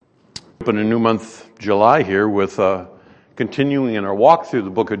Open a new month, July, here with continuing in our walk through the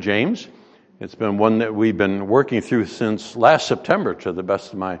book of James. It's been one that we've been working through since last September, to the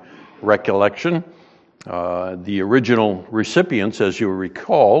best of my recollection. The original recipients, as you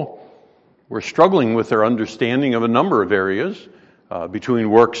recall, were struggling with their understanding of a number of areas.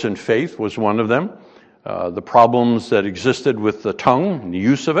 Between works and faith was one of them. The problems that existed with the tongue and the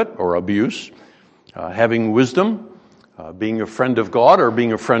use of it, or abuse. Having wisdom. Being a friend of God or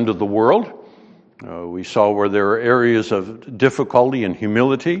being a friend of the world. We saw where there are areas of difficulty and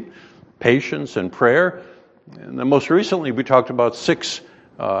humility, patience and prayer. And then most recently we talked about 6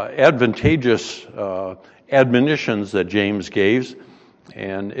 advantageous admonitions that James gave.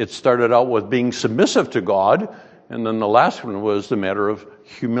 And it started out with being submissive to God. And then the last one was the matter of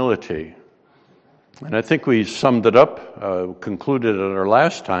humility. And I think we summed it up, concluded at our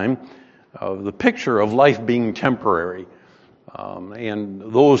last time, the picture of life being temporary, and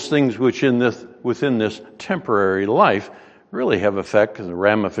those things which within this temporary life really have effect and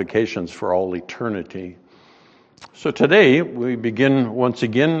ramifications for all eternity. So today we begin once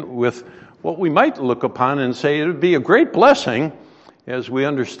again with what we might look upon and say it would be a great blessing as we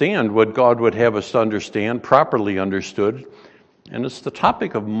understand what God would have us to understand, properly understood, and it's the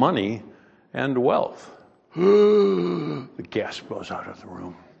topic of money and wealth. The gasp goes out of the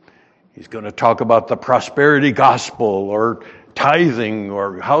room. He's going to talk about the prosperity gospel or tithing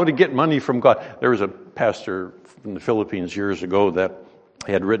or how to get money from God. There was a pastor from the Philippines years ago that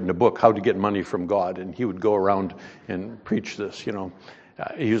had written a book, How to Get Money from God, and he would go around and preach this.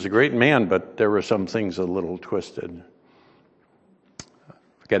 He was a great man, but there were some things a little twisted. I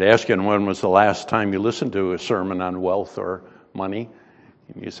got to ask you, when was the last time you listened to a sermon on wealth or money?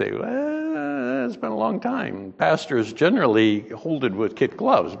 And you say, well, it's been a long time. Pastors generally hold it with kid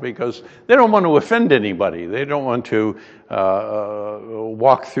gloves because they don't want to offend anybody. They don't want to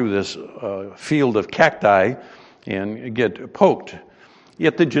walk through this field of cacti and get poked.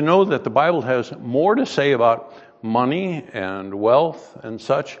 Yet did you know that the Bible has more to say about money and wealth and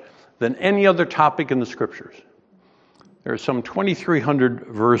such than any other topic in the Scriptures? There are some 2,300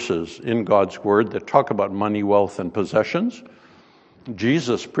 verses in God's Word that talk about money, wealth, and possessions.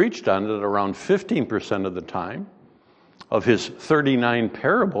 Jesus preached on it around 15% of the time. Of his 39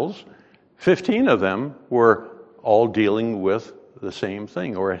 parables, 15 of them were all dealing with the same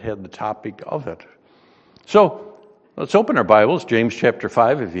thing, or it had the topic of it. So let's open our Bibles, James chapter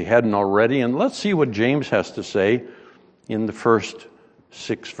 5, if you hadn't already, and let's see what James has to say in the first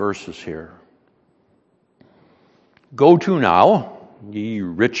 6 verses here. Go to now, ye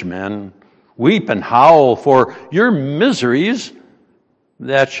rich men, weep and howl for your miseries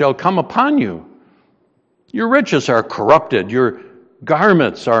that shall come upon you. Your riches are corrupted, your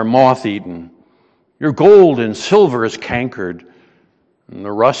garments are moth-eaten, your gold and silver is cankered, and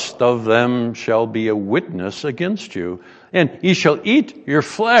the rust of them shall be a witness against you. And ye shall eat your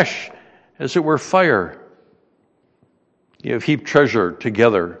flesh as it were fire. Ye have heaped treasure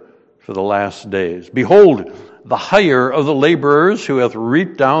together for the last days. Behold, the hire of the laborers who hath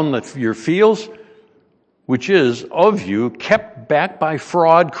reaped down your fields, which is of you kept back by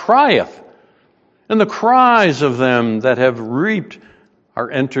fraud, crieth. And the cries of them that have reaped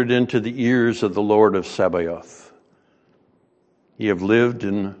are entered into the ears of the Lord of Sabaoth. Ye have lived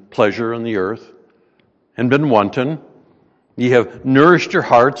in pleasure on the earth, and been wanton. Ye have nourished your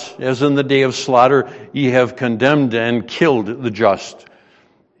hearts, as in the day of slaughter. Ye have condemned and killed the just,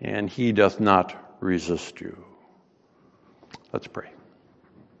 and he doth not resist you. Let's pray.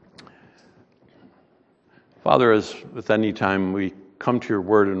 Father, as with any time we come to your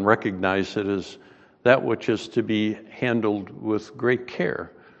word and recognize it as that which is to be handled with great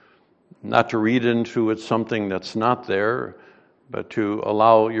care, not to read into it something that's not there, but to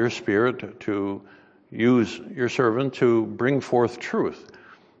allow your Spirit to use your servant to bring forth truth,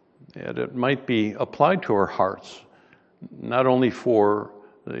 that it might be applied to our hearts, not only for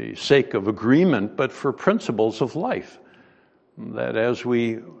the sake of agreement, but for principles of life, that as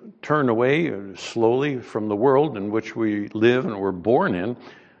we turn away slowly from the world in which we live and were born in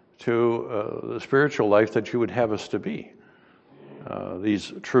to the spiritual life that you would have us to be.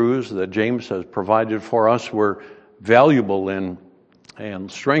 These truths that James has provided for us were valuable in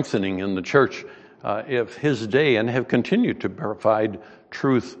and strengthening in the church of his day, and have continued to provide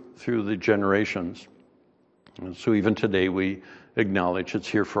truth through the generations. And so even today we acknowledge it's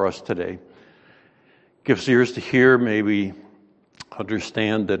here for us today. Give us ears to hear. May we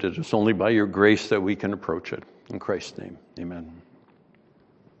understand that it is only by your grace that we can approach it. In Christ's name, amen.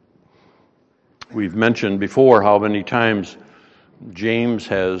 We've mentioned before how many times James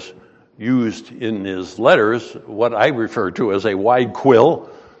has used in his letters what I refer to as a wide quill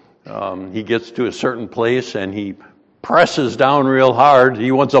He gets to a certain place and he presses down real hard.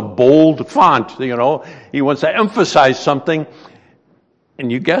 He wants a bold font, He wants to emphasize something.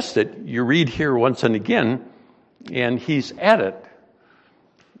 And you guessed it, you read here once and again, and he's at it.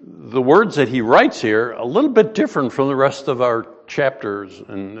 The words that he writes here, a little bit different from the rest of our chapters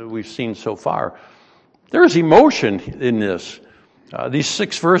and we've seen so far. There's emotion in this. These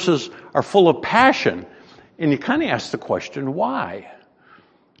 6 verses are full of passion. And you kind of ask the question, why?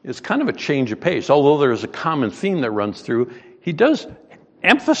 It's kind of a change of pace. Although there's a common theme that runs through, he does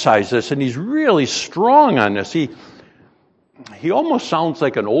emphasize this, and he's really strong on this. He almost sounds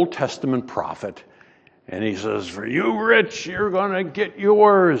like an Old Testament prophet. And he says, for you rich, you're going to get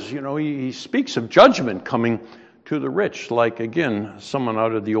yours. He speaks of judgment coming to the rich, like, again, someone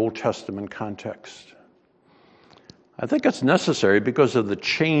out of the Old Testament context. I think it's necessary because of the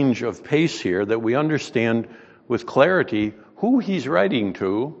change of pace here that we understand with clarity who he's writing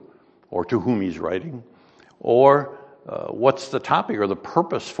to, or to whom he's writing, or what's the topic or the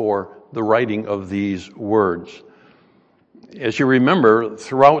purpose for the writing of these words. As you remember,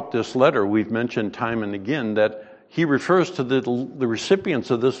 throughout this letter, we've mentioned time and again that he refers to the recipients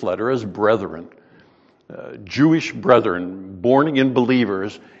of this letter as brethren, Jewish brethren, born-again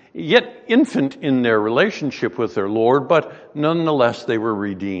believers, yet infant in their relationship with their Lord, but nonetheless they were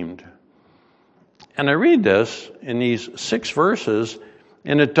redeemed. And I read this in these 6 verses,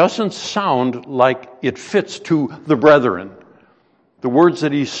 and it doesn't sound like it fits to the brethren. The words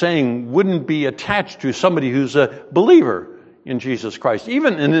that he's saying wouldn't be attached to somebody who's a believer in Jesus Christ.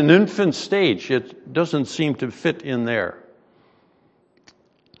 Even in an infant stage, it doesn't seem to fit in there.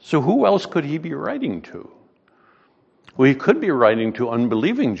 So who else could he be writing to? Well, he could be writing to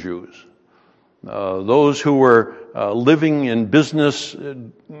unbelieving Jews, those who were living in business,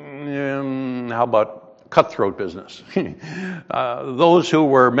 how about cutthroat business? Those who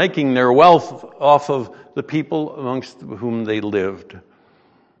were making their wealth off of the people amongst whom they lived.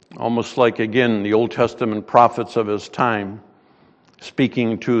 Almost like, again, the Old Testament prophets of his time,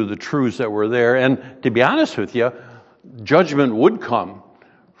 speaking to the truths that were there. And to be honest with you, judgment would come.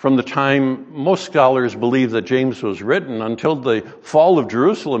 From the time most scholars believe that James was written until the fall of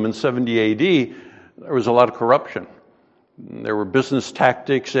Jerusalem in 70 AD, there was a lot of corruption. There were business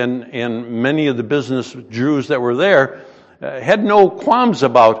tactics, and many of the business Jews that were there had no qualms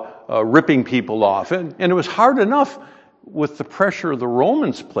about ripping people off. And it was hard enough with the pressure the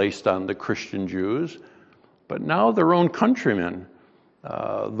Romans placed on the Christian Jews, but now their own countrymen,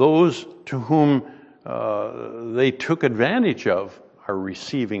 those to whom they took advantage of, are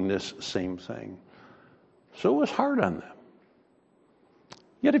receiving this same thing. So it was hard on them.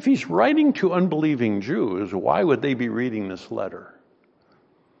 Yet if he's writing to unbelieving Jews, why would they be reading this letter?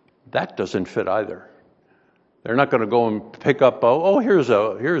 That doesn't fit either. They're not going to go and pick up, here's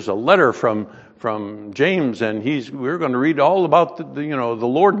a letter from James, and we're going to read all about the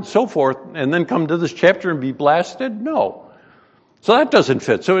Lord and so forth, and then come to this chapter and be blasted? No. So that doesn't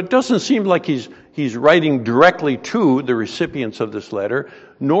fit. So it doesn't seem like he's writing directly to the recipients of this letter,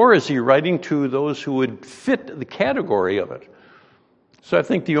 nor is he writing to those who would fit the category of it. So I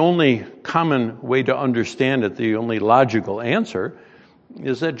think the only common way to understand it, the only logical answer,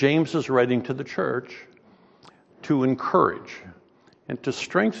 is that James is writing to the church to encourage and to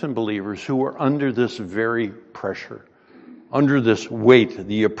strengthen believers who are under this very pressure, under this weight,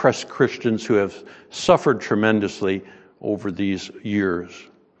 the oppressed Christians who have suffered tremendously over these years.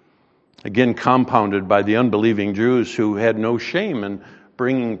 Again, compounded by the unbelieving Jews who had no shame in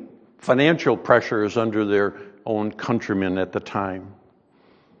bringing financial pressures under their own countrymen at the time.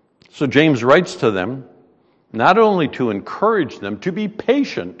 So James writes to them, not only to encourage them, to be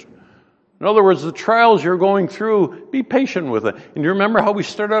patient. In other words, the trials you're going through, be patient with it. And you remember how we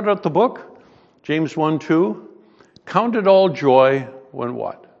started out the book? James 1:2. Count it all joy when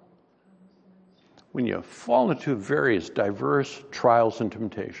what? When you fall into various diverse trials and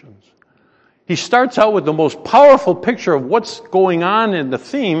temptations. He starts out with the most powerful picture of what's going on in the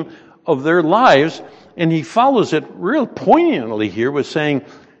theme of their lives, and he follows it real poignantly here with saying,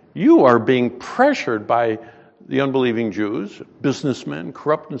 you are being pressured by the unbelieving Jews, businessmen,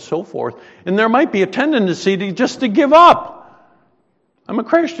 corrupt and so forth, and there might be a tendency to give up. I'm a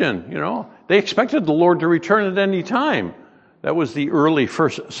Christian, They expected the Lord to return at any time. That was the early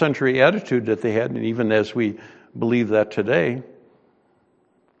first century attitude that they had, and even as we believe that today.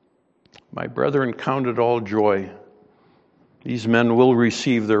 My brethren, count it all joy. These men will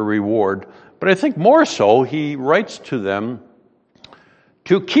receive their reward. But I think more so, he writes to them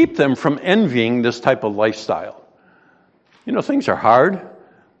to keep them from envying this type of lifestyle. Things are hard,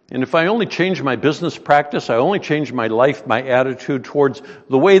 And if I only change my business practice, I only change my life, my attitude towards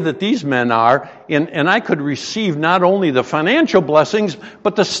the way that these men are, and I could receive not only the financial blessings,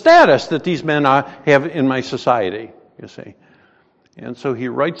 but the status that these men have in my society, you see. And so he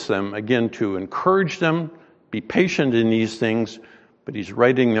writes them, again, to encourage them, be patient in these things, but he's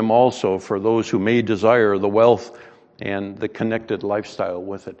writing them also for those who may desire the wealth and the connected lifestyle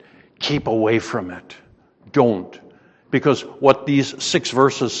with it. Keep away from it. Don't. Because what these 6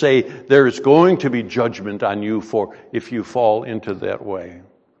 verses say, there is going to be judgment on you for if you fall into that way.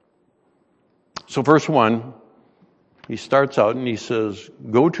 So verse 1, he starts out and he says,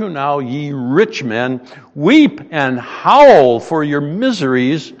 "Go to now, ye rich men, weep and howl for your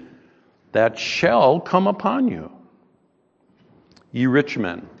miseries that shall come upon you." Ye rich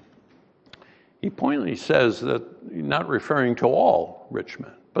men. He pointedly says that he's not referring to all rich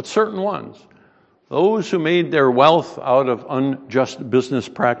men, but certain ones. Those who made their wealth out of unjust business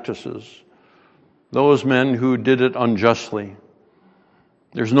practices. Those men who did it unjustly.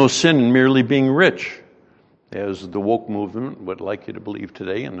 There's no sin in merely being rich, as the woke movement would like you to believe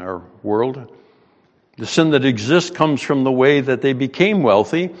today in our world. The sin that exists comes from the way that they became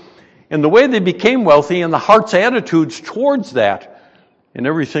wealthy, and the way they became wealthy and the heart's attitudes towards that and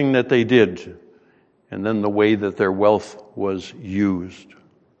everything that they did, and then the way that their wealth was used.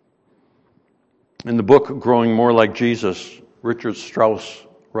 In the book, Growing More Like Jesus, Richard Strauss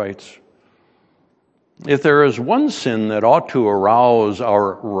writes, "If there is one sin that ought to arouse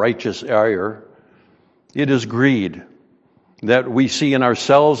our righteous ire, it is greed that we see in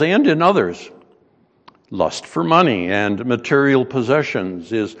ourselves and in others. Lust for money and material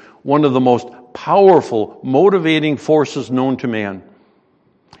possessions is one of the most powerful motivating forces known to man.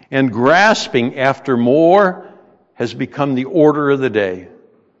 And grasping after more has become the order of the day.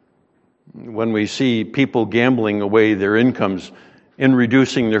 When we see people gambling away their incomes and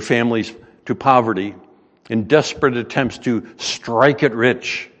reducing their families to poverty in desperate attempts to strike it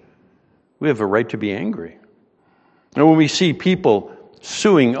rich, we have a right to be angry. And when we see people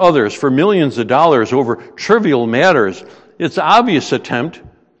suing others for millions of dollars over trivial matters, it's an obvious attempt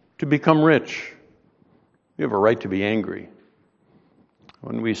to become rich. We have a right to be angry.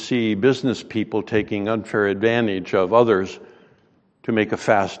 When we see business people taking unfair advantage of others to make a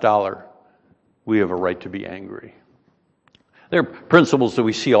fast dollar, we have a right to be angry. There are principles that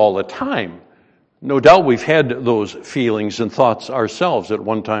we see all the time. No doubt we've had those feelings and thoughts ourselves at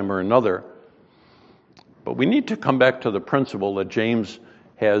one time or another. But we need to come back to the principle that James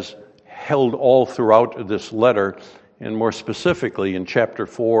has held all throughout this letter, and more specifically in chapter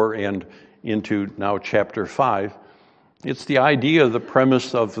 4 and into now chapter 5. It's the idea, the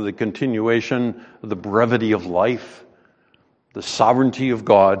premise of the continuation of the brevity of life, the sovereignty of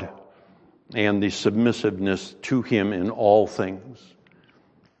God, and the submissiveness to Him in all things,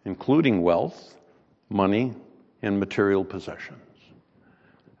 including wealth, money, and material possessions.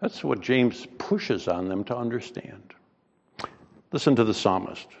 That's what James pushes on them to understand. Listen to the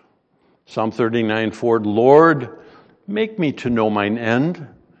psalmist. Psalm 39:4, "Lord, make me to know mine end,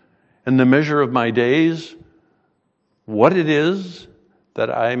 and the measure of my days, what it is,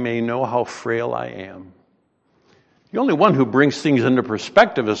 that I may know how frail I am." The only one who brings things into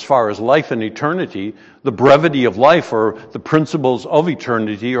perspective as far as life and eternity, the brevity of life or the principles of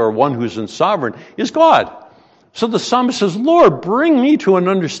eternity, or one who's in sovereign, is God. So the psalmist says, "Lord, bring me to an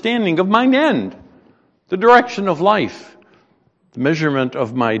understanding of mine end, the direction of life, the measurement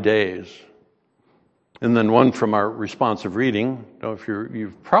of my days." And then one from our responsive reading, I don't know if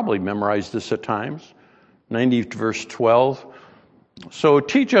you've probably memorized this at times, 90 verse 12. "So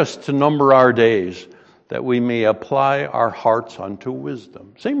teach us to number our days, that we may apply our hearts unto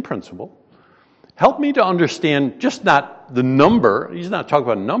wisdom." Same principle. Help me to understand just not the number. He's not talking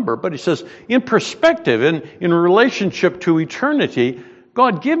about number, but he says in perspective, in relationship to eternity,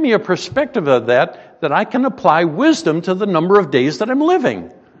 God, give me a perspective of that I can apply wisdom to the number of days that I'm living.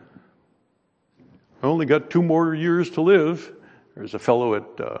 I only got 2 more years to live. There's a fellow at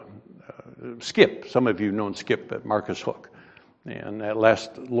Skip. Some of you have known Skip at Marcus Hook. And at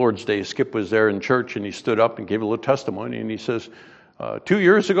last Lord's Day, Skip was there in church, and he stood up and gave a little testimony, and he says, 2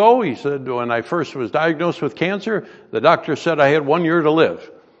 years ago, he said, when I first was diagnosed with cancer, the doctor said I had 1 year to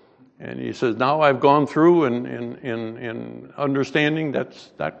live. And he says, now I've gone through in understanding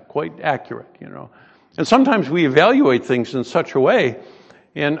that's not quite accurate, you know. And sometimes we evaluate things in such a way,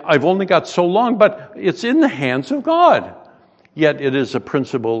 and I've only got so long, but it's in the hands of God. Yet it is a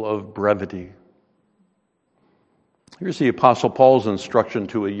principle of brevity. Here's the Apostle Paul's instruction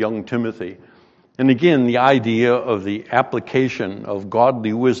to a young Timothy. And again, the idea of the application of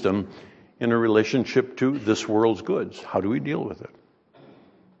godly wisdom in a relationship to this world's goods. How do we deal with it?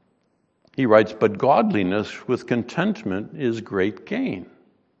 He writes, but godliness with contentment is great gain.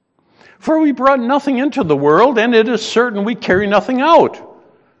 For we brought nothing into the world, and it is certain we carry nothing out.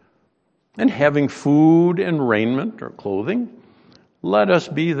 And having food and raiment or clothing, let us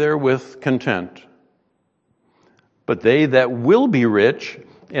be therewith content. But they that will be rich,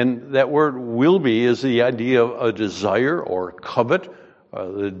 and that word will be is the idea of a desire or covet,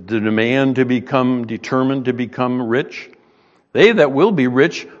 the demand to become, determined to become rich. They that will be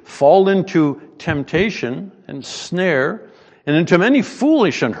rich fall into temptation and snare, and into many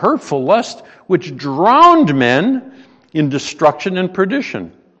foolish and hurtful lusts, which drowned men in destruction and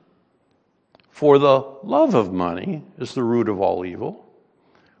perdition. For the love of money is the root of all evil,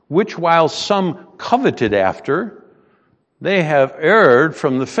 which while some coveted after, they have erred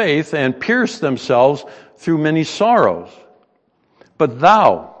from the faith and pierced themselves through many sorrows. But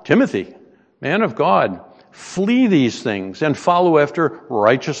thou, Timothy, man of God, flee these things and follow after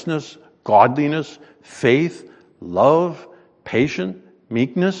righteousness, godliness, faith, love, patience,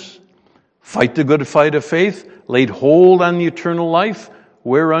 meekness. Fight the good fight of faith, laid hold on the eternal life,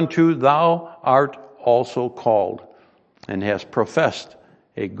 whereunto thou art also called, and hast professed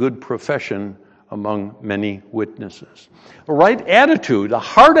a good profession among many witnesses. The right attitude, the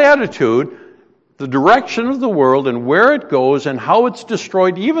hard attitude, the direction of the world and where it goes and how it's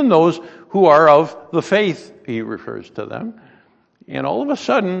destroyed, even those who are of the faith, he refers to them. And all of a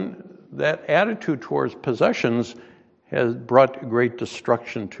sudden, that attitude towards possessions has brought great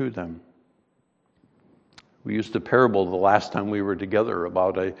destruction to them. We used a parable the last time we were together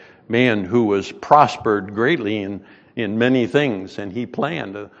about a man who was prospered greatly in many things, and he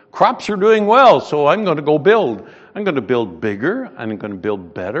planned, crops are doing well, so I'm going to go build. I'm going to build bigger, I'm going to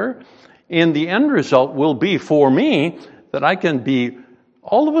build better, and the end result will be for me that I can be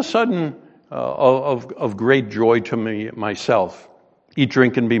all of a sudden of great joy to me myself. Eat,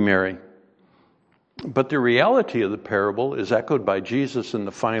 drink, and be merry. But the reality of the parable is echoed by Jesus in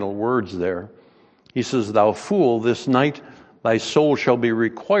the final words there. He says, thou fool, this night thy soul shall be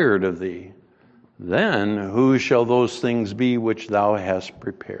required of thee. Then who shall those things be which thou hast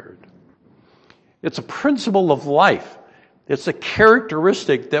prepared? It's a principle of life. It's a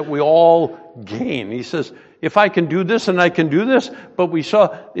characteristic that we all gain. He says, if I can do this and I can do this, but we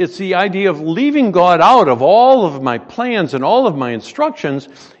saw it's the idea of leaving God out of all of my plans and all of my instructions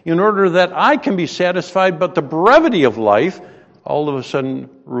in order that I can be satisfied, but the brevity of life all of a sudden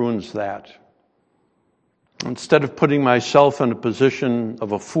ruins that. Instead of putting myself in a position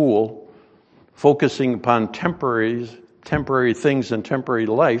of a fool, focusing upon temporary things and temporary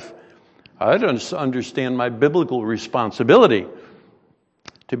life, I don't understand my biblical responsibility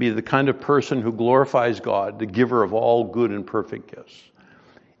to be the kind of person who glorifies God, the giver of all good and perfect gifts.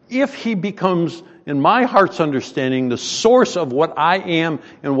 If he becomes, in my heart's understanding, the source of what I am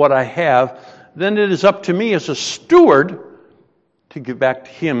and what I have, then it is up to me as a steward to give back to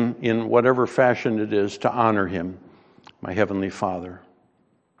him in whatever fashion it is to honor him, my heavenly Father.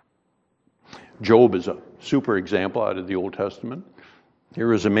 Job is a super example out of the Old Testament.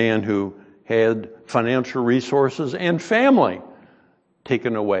 Here is a man who had financial resources and family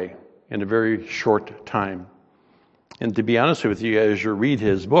taken away in a very short time. And to be honest with you, as you read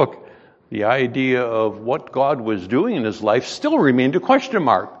his book, the idea of what God was doing in his life still remained a question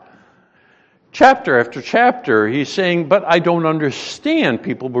mark. Chapter after chapter, he's saying, but I don't understand.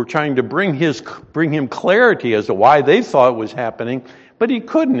 People were trying to bring him clarity as to why they thought it was happening, but he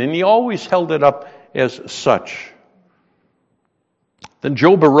couldn't, and he always held it up as such. Then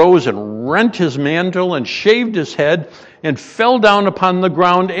Job arose and rent his mantle and shaved his head and fell down upon the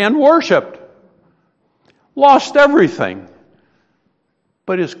ground and worshipped. Lost everything.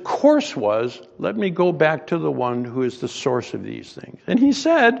 But his course was, let me go back to the one who is the source of these things. And he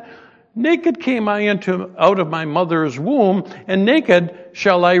said, naked came I out of my mother's womb, and naked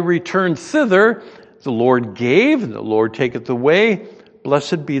shall I return thither. The Lord gave, and the Lord taketh away.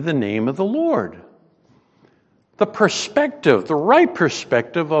 Blessed be the name of the Lord. The perspective, the right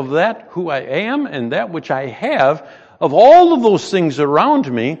perspective of that who I am and that which I have, of all of those things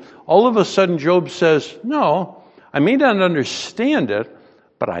around me, all of a sudden Job says, no, I may not understand it,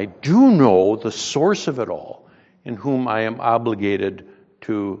 but I do know the source of it all, in whom I am obligated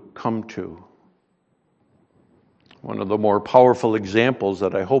to come to. One of the more powerful examples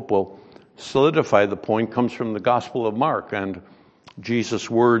that I hope will solidify the point comes from the Gospel of Mark and Jesus'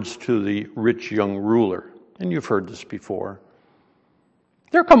 words to the rich young ruler. And you've heard this before.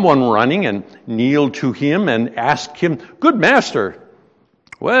 There come one running and kneeled to him and asked him, good master,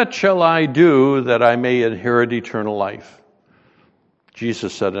 what shall I do that I may inherit eternal life?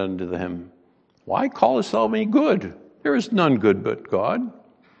 Jesus said unto him, why callest thou me good? There is none good but God.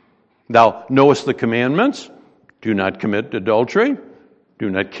 Thou knowest the commandments. Do not commit adultery. Do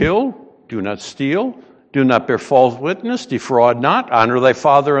not kill. Do not steal. Do not bear false witness. Defraud not. Honor thy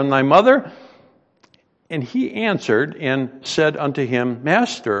father and thy mother. And he answered and said unto him,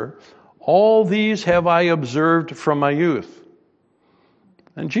 Master, all these have I observed from my youth.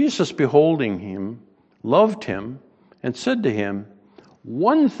 And Jesus, beholding him, loved him, and said to him,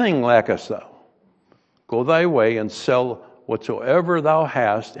 One thing lackest thou. Go thy way and sell whatsoever thou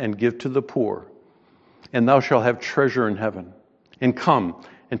hast, and give to the poor, and thou shalt have treasure in heaven. And come,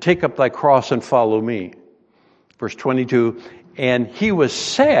 and take up thy cross, and follow me. Verse 22, And he was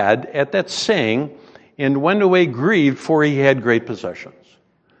sad at that saying, and went away grieved, for he had great possessions.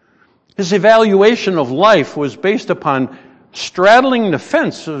 His evaluation of life was based upon straddling the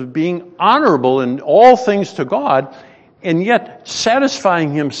fence of being honorable in all things to God, and yet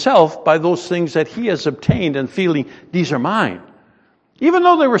satisfying himself by those things that he has obtained and feeling, these are mine. Even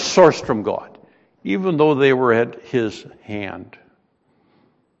though they were sourced from God, even though they were at his hand.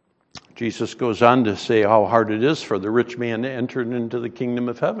 Jesus goes on to say how hard it is for the rich man to enter into the kingdom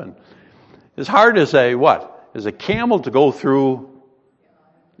of heaven. As hard as as a camel to go through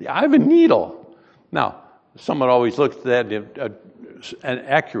the eye of a needle. Now, someone always looked at that, an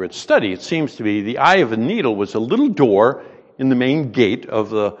accurate study. It seems to be the eye of a needle was a little door in the main gate of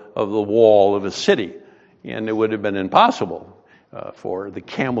the wall of a city, and it would have been impossible for the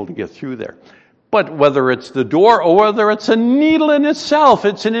camel to get through there. But whether it's the door or whether it's a needle in itself,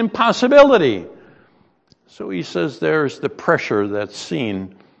 it's an impossibility. So he says there's the pressure that's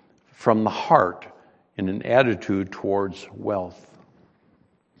seen from the heart in an attitude towards wealth.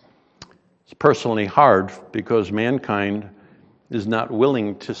 It's personally hard because mankind is not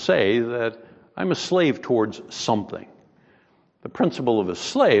willing to say that I'm a slave towards something. The principle of a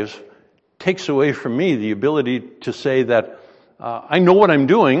slave takes away from me the ability to say that I know what I'm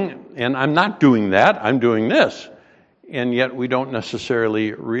doing and I'm not doing that, I'm doing this. And yet we don't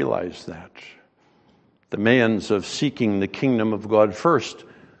necessarily realize that. The demands of seeking the kingdom of God first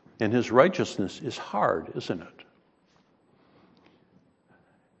and his righteousness is hard, isn't it?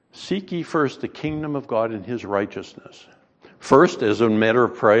 Seek ye first the kingdom of God and his righteousness. First as a matter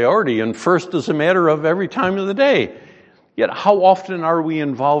of priority, and first as a matter of every time of the day. Yet how often are we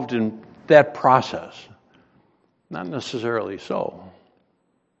involved in that process? Not necessarily so.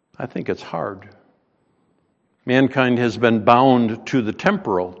 I think it's hard. Mankind has been bound to the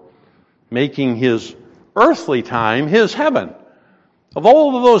temporal, making his earthly time his heaven. Of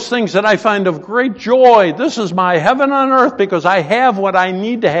all of those things that I find of great joy, this is my heaven on earth because I have what I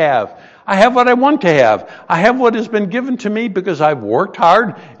need to have. I have what I want to have. I have what has been given to me because I've worked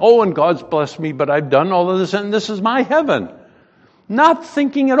hard. Oh, and God's blessed me, but I've done all of this, and this is my heaven. Not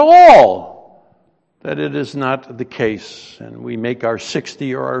thinking at all that it is not the case, and we make our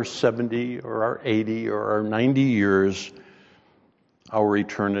 60 or our 70 or our 80 or our 90 years our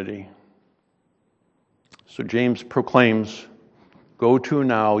eternity. So James proclaims, Go to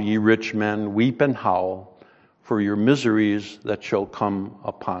now, ye rich men, weep and howl for your miseries that shall come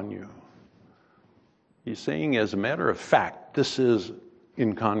upon you. He's saying, as a matter of fact, this is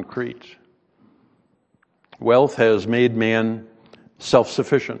in concrete. Wealth has made man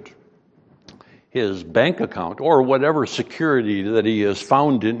self-sufficient. His bank account, or whatever security that he has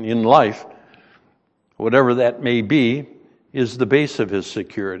found in life, whatever that may be, is the base of his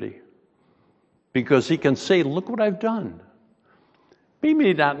security. Because he can say, look what I've done.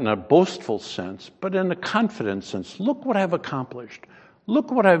 Maybe not in a boastful sense, but in a confident sense. Look what I've accomplished.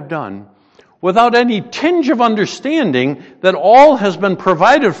 Look what I've done. Without any tinge of understanding that all has been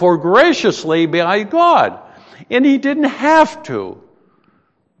provided for graciously by God. And he didn't have to.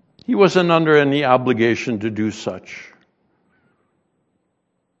 He wasn't under any obligation to do such.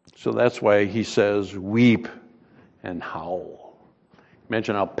 So that's why he says, weep and howl.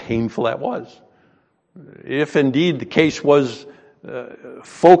 Imagine how painful that was. If indeed the case was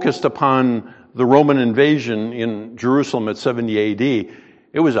focused upon the Roman invasion in Jerusalem at 70 AD,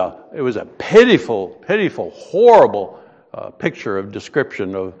 it was a pitiful, horrible picture of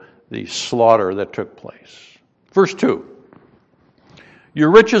description of the slaughter that took place. Verse 2. Your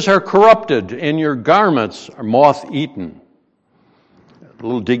riches are corrupted, and your garments are moth-eaten. A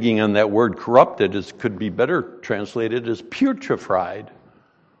little digging on that word corrupted could be better translated as putrefied.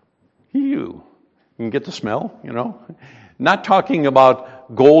 You can get the smell, Not talking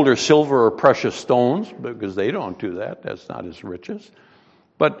about gold or silver or precious stones, because they don't do that. That's not his riches.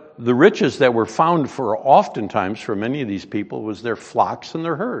 But the riches that were found oftentimes for many of these people was their flocks and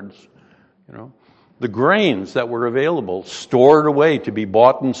their herds. The grains that were available, stored away to be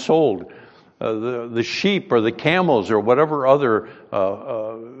bought and sold. The sheep or the camels or whatever other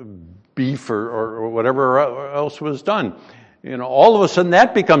beef or whatever else was done. All of a sudden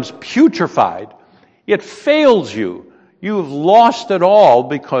that becomes putrefied. It fails you. You've lost it all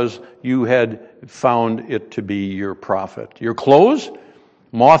because you had found it to be your profit. Your clothes,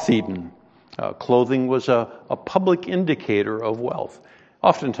 moth-eaten. Clothing was a public indicator of wealth.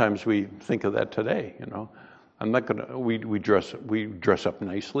 Oftentimes we think of that today, I'm not gonna. We dress up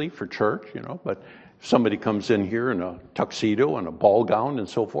nicely for church, but if somebody comes in here in a tuxedo and a ball gown and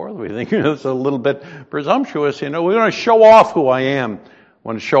so forth, we think it's a little bit presumptuous. We want to show off who I am. I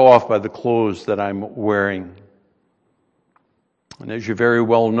want to show off by the clothes that I'm wearing. And as you very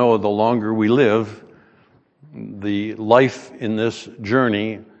well know, the longer we live, the life in this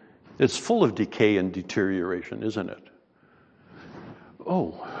journey, it's full of decay and deterioration, isn't it?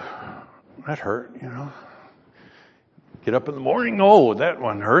 Oh, that hurt, Get up in the morning, oh, that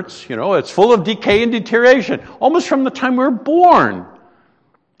one hurts. It's full of decay and deterioration, almost from the time we were born.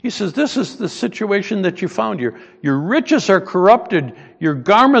 He says, this is the situation that you found. Your riches are corrupted. Your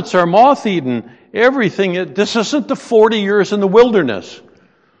garments are moth-eaten. Everything. This isn't the 40 years in the wilderness.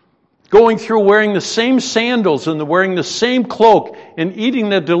 Going through wearing the same sandals and wearing the same cloak and eating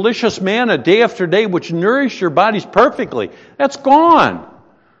the delicious manna day after day, which nourished your bodies perfectly. That's gone.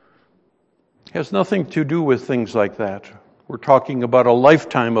 It has nothing to do with things like that. We're talking about a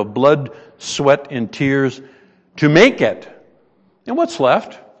lifetime of blood, sweat, and tears to make it. And what's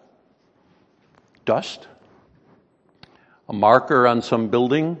left? Dust. A marker on some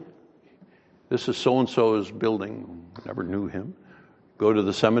building. This is so-and-so's building. Never knew him. Go to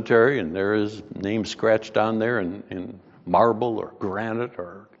the cemetery and there is name scratched on there in marble or granite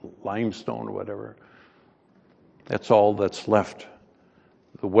or limestone or whatever. That's all that's left.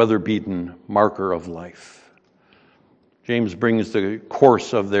 The weather-beaten marker of life. James brings the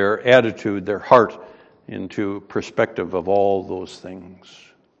course of their attitude, their heart, into perspective of all those things.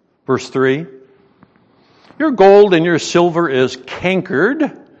 Verse 3, your gold and your silver is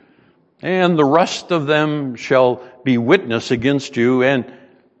cankered, and the rust of them shall be witness against you, and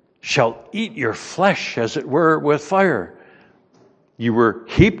shall eat your flesh, as it were, with fire. You were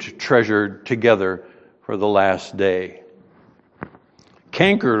heaped treasured together for the last day.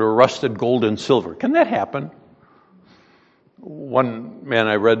 Cankered or rusted gold and silver. Can that happen? One man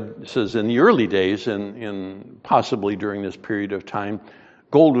I read says in the early days, and possibly during this period of time,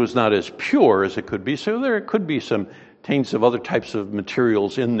 gold was not as pure as it could be, so there could be some taints of other types of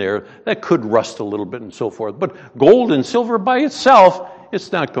materials in there that could rust a little bit and so forth. But gold and silver by itself,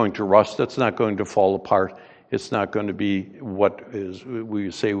 it's not going to rust. It's not going to fall apart. It's not going to be what is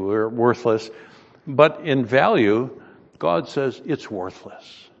we say we're worthless. But in value, God says it's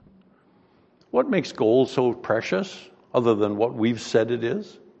worthless. What makes gold so precious, other than what we've said it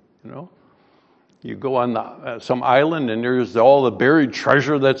is? You go on some island and there's all the buried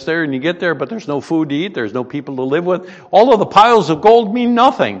treasure that's there, and you get there, but there's no food to eat, there's no people to live with. All of the piles of gold mean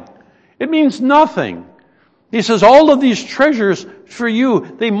nothing. It means nothing. He says all of these treasures for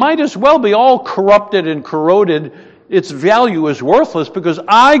you, they might as well be all corrupted and corroded. Its value is worthless because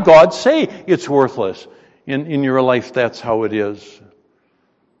I, God, say it's worthless. In your life, that's how it is.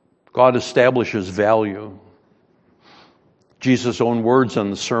 God establishes value. Jesus' own words on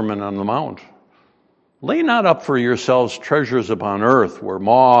the Sermon on the Mount. Lay not up for yourselves treasures upon earth, where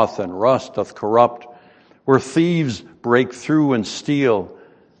moth and rust doth corrupt, where thieves break through and steal.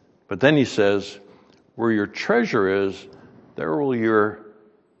 But then he says, where your treasure is, there will your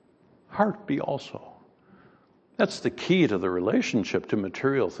heart be also. That's the key to the relationship to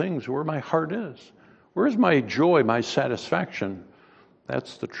material things, where my heart is. Where's my joy, my satisfaction?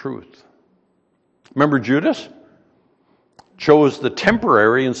 That's the truth. Remember Judas? Chose the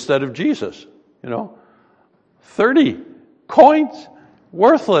temporary instead of Jesus. 30 coins,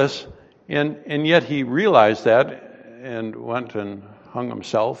 worthless. And yet he realized that and went and hung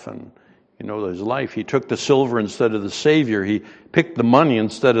himself and, his life. He took the silver instead of the Savior. He picked the money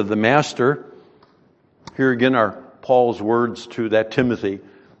instead of the Master. Here again are Paul's words to that Timothy.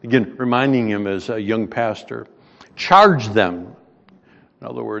 Again, reminding him as a young pastor. Charge them. In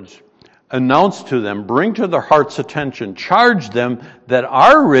other words, announce to them, bring to their heart's attention, charge them that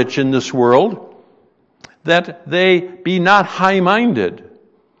are rich in this world, that they be not high-minded,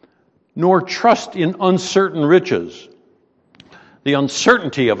 nor trust in uncertain riches. The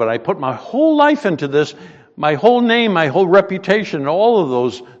uncertainty of it, I put my whole life into this, my whole name, my whole reputation, all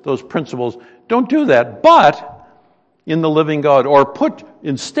of those principles. Don't do that, but in the living God, or put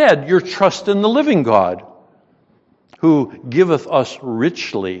instead your trust in the living God, who giveth us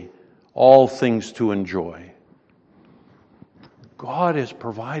richly all things to enjoy. God has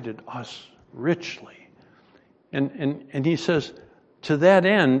provided us richly. And he says, To that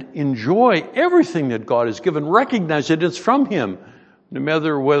end, enjoy everything that God has given. Recognize that it's from Him, no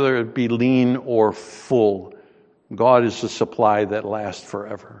matter whether it be lean or full. God is the supply that lasts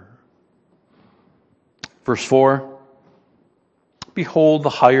forever. Verse 4, behold the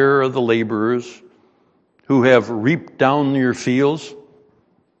hire of the laborers who have reaped down your fields,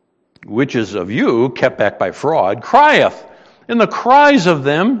 which is of you, kept back by fraud, crieth, and the cries of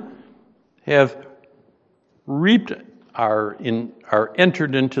them have reaped, are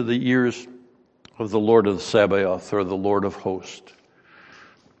entered into the ears of the Lord of Sabaoth, or the Lord of hosts.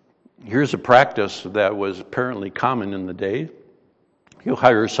 Here's a practice that was apparently common in the day. You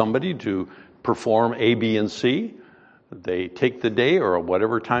hire somebody to perform A, B, and C. They take the day or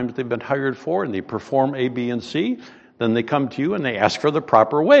whatever times they've been hired for, and they perform A, B, and C. Then they come to you and they ask for the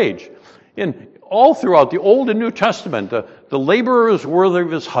proper wage. And all throughout the Old and New Testament, the laborer is worthy of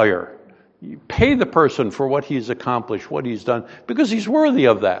his hire. You pay the person for what he's accomplished, what he's done, because he's worthy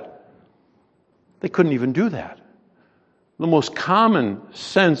of that. They couldn't even do that. The most common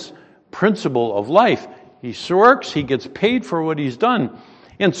sense principle of life. He works, he gets paid for what he's done.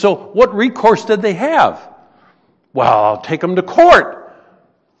 And so what recourse did they have? Well, I'll take him to court.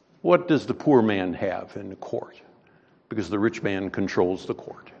 What does the poor man have in the court? Because the rich man controls the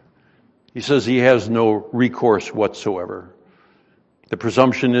court. He says he has no recourse whatsoever. The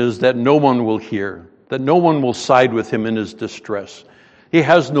presumption is that no one will hear, that no one will side with him in his distress. He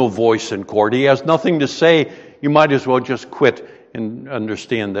has no voice in court. He has nothing to say. You might as well just quit and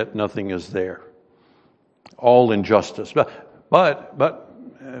understand that nothing is there. All injustice. But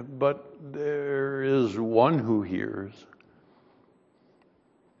there is one who hears.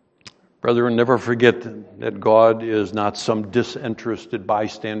 Brethren, never forget that God is not some disinterested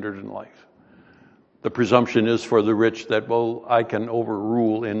bystander in life. The presumption is for the rich that, well, I can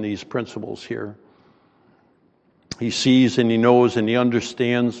overrule in these principles here. He sees and he knows and he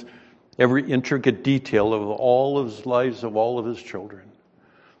understands every intricate detail of all of his lives, of all of his children.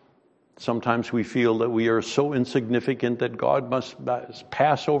 Sometimes we feel that we are so insignificant that God must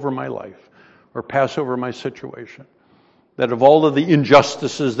pass over my life or pass over my situation. That of all of the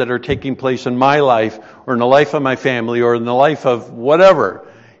injustices that are taking place in my life or in the life of my family or in the life of whatever,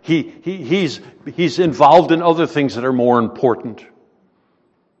 he's involved in other things that are more important.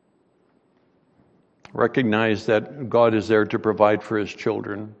 Recognize that God is there to provide for his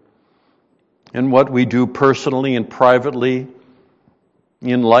children. And what we do personally and privately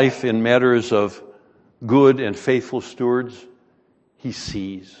in life, in matters of good and faithful stewards, he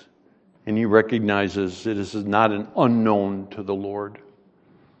sees. And he recognizes it is not an unknown to the Lord.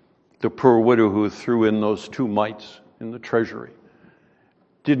 The poor widow who threw in those 2 mites in the treasury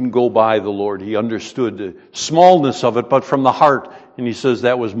didn't go by the Lord. He understood the smallness of it, but from the heart. And he says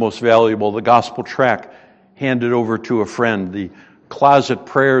that was most valuable. The gospel tract handed over to a friend. The closet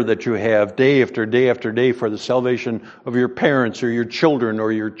prayer that you have day after day after day for the salvation of your parents or your children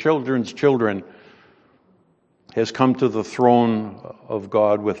or your children's children has come to the throne of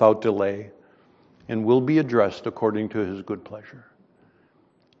God without delay and will be addressed according to his good pleasure.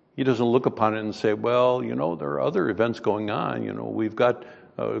 He doesn't look upon it and say, well, there are other events going on. We've got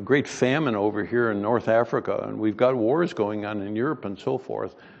a great famine over here in North Africa, and we've got wars going on in Europe and so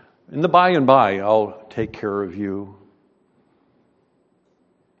forth. In the by and by, I'll take care of you.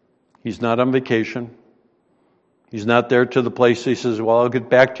 He's not on vacation. He's not there to the place he says, well, I'll get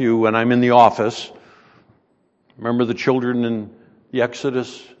back to you when I'm in the office. Remember the children in the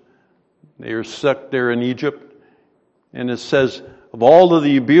Exodus? They are stuck there in Egypt. And it says, of all of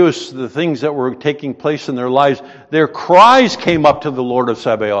the abuse, the things that were taking place in their lives, their cries came up to the Lord of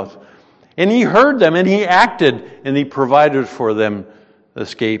Sabaoth. And he heard them, and he acted, and he provided for them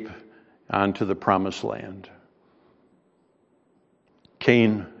escape onto the promised land.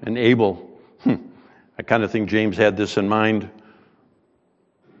 Cain and Abel. I kind of think James had this in mind.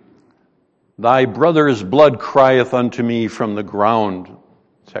 Thy brother's blood crieth unto me from the ground,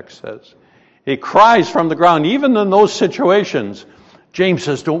 the text says. It cries from the ground. Even in those situations, James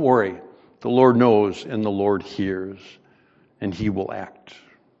says, don't worry. The Lord knows and the Lord hears, and he will act.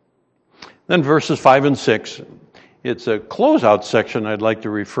 Then verses 5 and 6, it's a closeout section I'd like to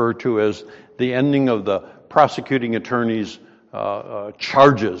refer to as the ending of the prosecuting attorney's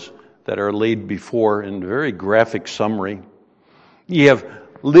charges that are laid before in very graphic summary. Ye have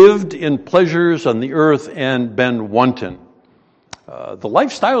lived in pleasures on the earth and been wanton. The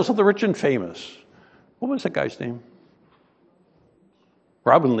lifestyles of the rich and famous. What was that guy's name?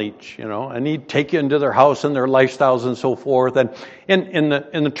 Robin Leach, and he'd take you into their house and their lifestyles and so forth. And in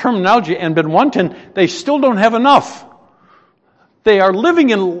the terminology, and been wanton, they still don't have enough. They are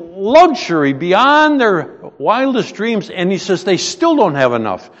living in luxury beyond their wildest dreams. And he says they still don't have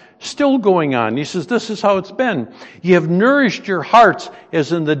enough. Still going on. He says this is how it's been. You have nourished your hearts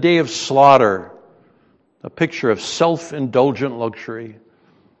as in the day of slaughter. A picture of self-indulgent luxury.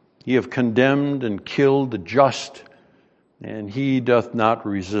 Ye have condemned and killed the just, and he doth not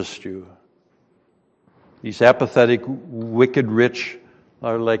resist you. These apathetic, wicked rich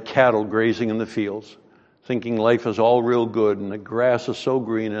are like cattle grazing in the fields, thinking life is all real good and the grass is so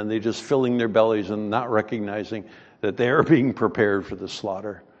green, and they're just filling their bellies and not recognizing that they are being prepared for the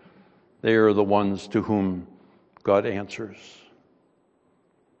slaughter. They are the ones to whom God answers.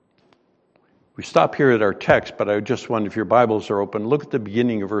 We stop here at our text, but I just wonder if your Bibles are open. Look at the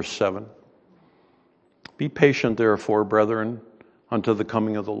beginning of verse 7. Be patient, therefore, brethren, unto the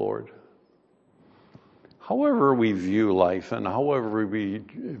coming of the Lord. However we view life and however we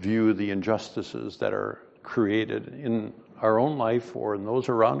view the injustices that are created in our own life or in those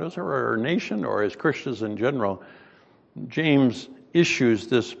around us or our nation or as Christians in general, James issues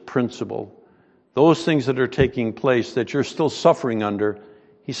this principle. Those things that are taking place that you're still suffering under,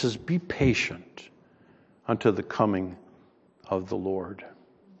 he says, be patient unto the coming of the Lord.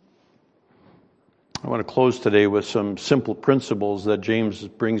 I want to close today with some simple principles that James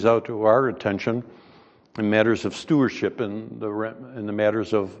brings out to our attention in matters of stewardship and in the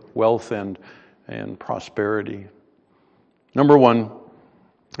matters of wealth and prosperity. Number one,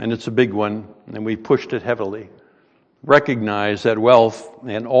 and it's a big one, and we pushed it heavily, recognize that wealth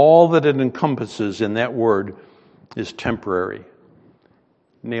and all that it encompasses in that word is temporary.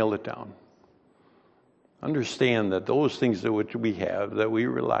 Nail it down. Understand that those things that which we have, that we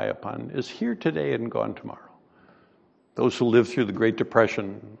rely upon, is here today and gone tomorrow. Those who lived through the Great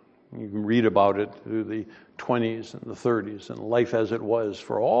Depression, you can read about it through the 20s and the 30s and life as it was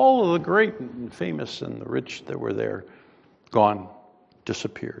for all of the great and famous and the rich that were there, gone,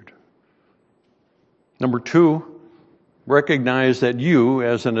 disappeared. Number two, recognize that you,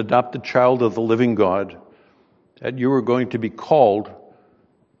 as an adopted child of the living God, that you are going to be called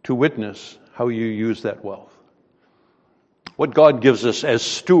to witness how you use that wealth. What God gives us as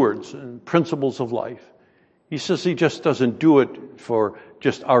stewards and principles of life, he says he just doesn't do it for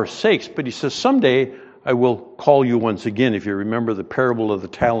just our sakes, but he says someday I will call you once again. If you remember the parable of the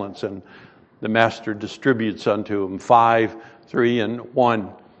talents, and the master distributes unto him 5, 3, and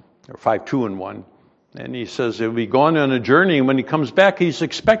 1, or 5, 2, and 1. And he says he'll be gone on a journey, and when he comes back, he's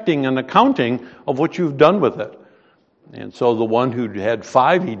expecting an accounting of what you've done with it. And so the one who had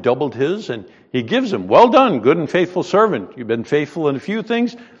 5, he doubled his, and he gives him, well done, good and faithful servant. You've been faithful in a few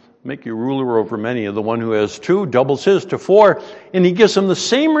things, make you ruler over many. And the one who has 2 doubles his to 4, and he gives him the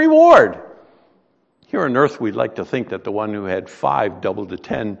same reward. Here on earth, we'd like to think that the one who had 5 doubled to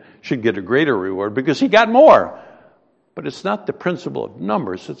 10 should get a greater reward because he got more. But it's not the principle of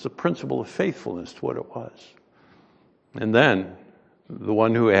numbers, it's the principle of faithfulness to what it was. And then the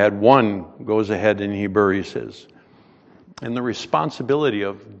one who had 1 goes ahead and he buries his. And the responsibility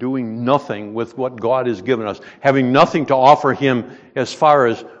of doing nothing with what God has given us, having nothing to offer him as far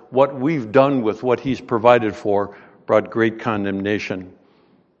as what we've done with what he's provided for, brought great condemnation.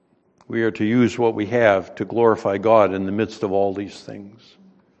 We are to use what we have to glorify God in the midst of all these things.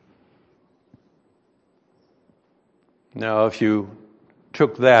 Now, if you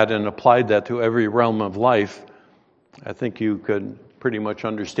took that and applied that to every realm of life, I think you could pretty much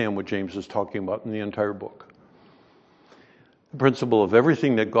understand what James is talking about in the entire book. The principle of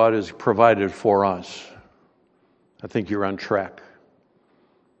everything that God has provided for us, I think you're on track.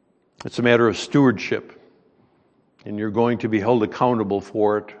 It's a matter of stewardship, and you're going to be held accountable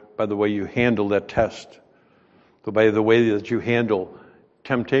for it by the way you handle that test, by the way that you handle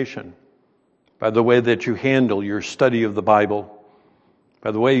temptation, by the way that you handle your study of the Bible,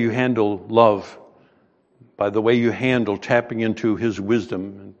 by the way you handle love, by the way you handle tapping into his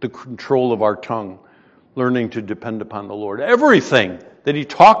wisdom, the control of our tongue, learning to depend upon the Lord. Everything that he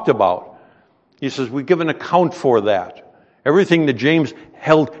talked about, he says we give an account for that. Everything that James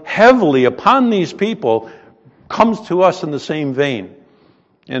held heavily upon these people comes to us in the same vein.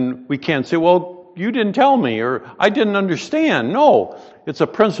 And we can't say, well, you didn't tell me, or I didn't understand. No, it's a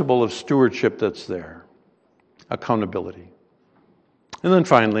principle of stewardship that's there. Accountability. And then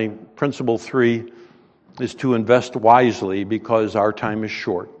finally, principle 3 is to invest wisely because our time is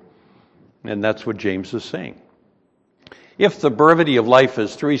short. And that's what James is saying. If the brevity of life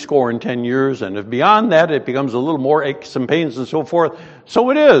is 70 years, and if beyond that it becomes a little more aches and pains and so forth, so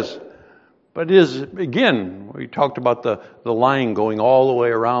it is. But it is, again, we talked about the line going all the way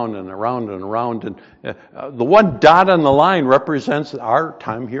around and around and around. And the one dot on the line represents our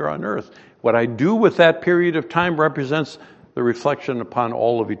time here on earth. What I do with that period of time represents the reflection upon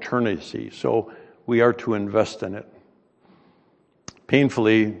all of eternity. So we are to invest in it.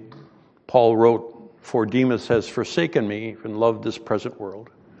 Painfully, Paul wrote, "For Demas has forsaken me and loved this present world."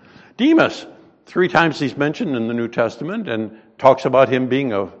 Demas, 3 times he's mentioned in the New Testament, and talks about him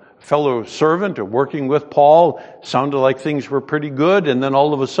being a fellow servant or working with Paul. Sounded like things were pretty good, and then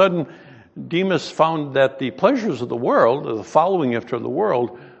all of a sudden, Demas found that the pleasures of the world, the following after the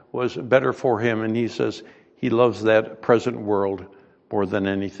world, was better for him, and he says he loves that present world more than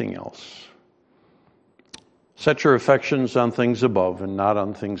anything else. Set your affections on things above and not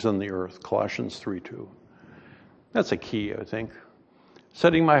on things on the earth, Colossians 3:2. That's a key, I think.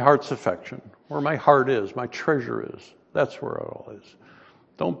 Setting my heart's affection, where my heart is, my treasure is, that's where it all is.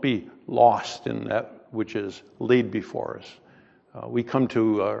 Don't be lost in that which is laid before us. We come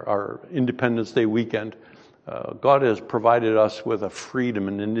to our Independence Day weekend. God has provided us with a freedom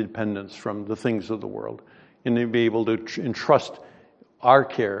and independence from the things of the world, and to be able to entrust our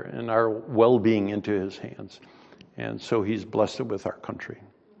care and our well-being into his hands. And so he's blessed it with our country.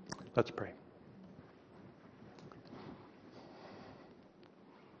 Let's pray.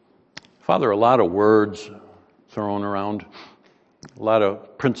 Father, a lot of words thrown around, a lot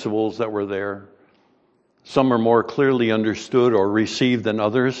of principles that were there. Some are more clearly understood or received than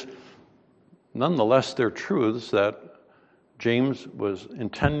others. Nonetheless, they're truths that James was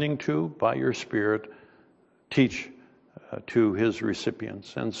intending to, by your Spirit, teach to his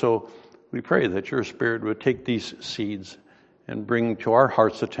recipients. And so we pray that your Spirit would take these seeds and bring to our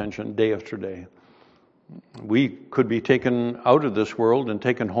heart's attention day after day. We could be taken out of this world and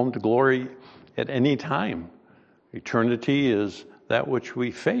taken home to glory at any time. Eternity is that which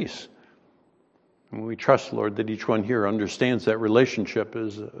we face. And we trust, Lord, that each one here understands that relationship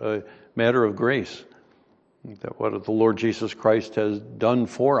is a matter of grace, that what the Lord Jesus Christ has done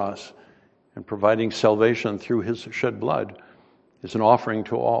for us in providing salvation through his shed blood is an offering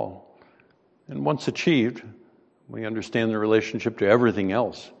to all. And once achieved, we understand the relationship to everything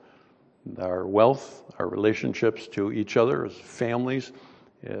else. Our wealth, our relationships to each other as families,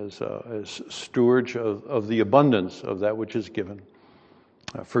 as stewards of the abundance of that which is given.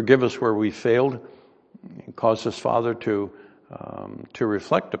 Forgive us where we failed. Cause us, Father, to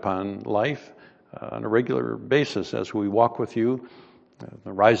reflect upon life on a regular basis as we walk with you,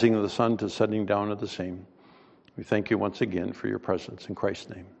 the rising of the sun to setting down of the same. We thank you once again for your presence. In Christ's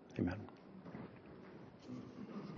name, amen.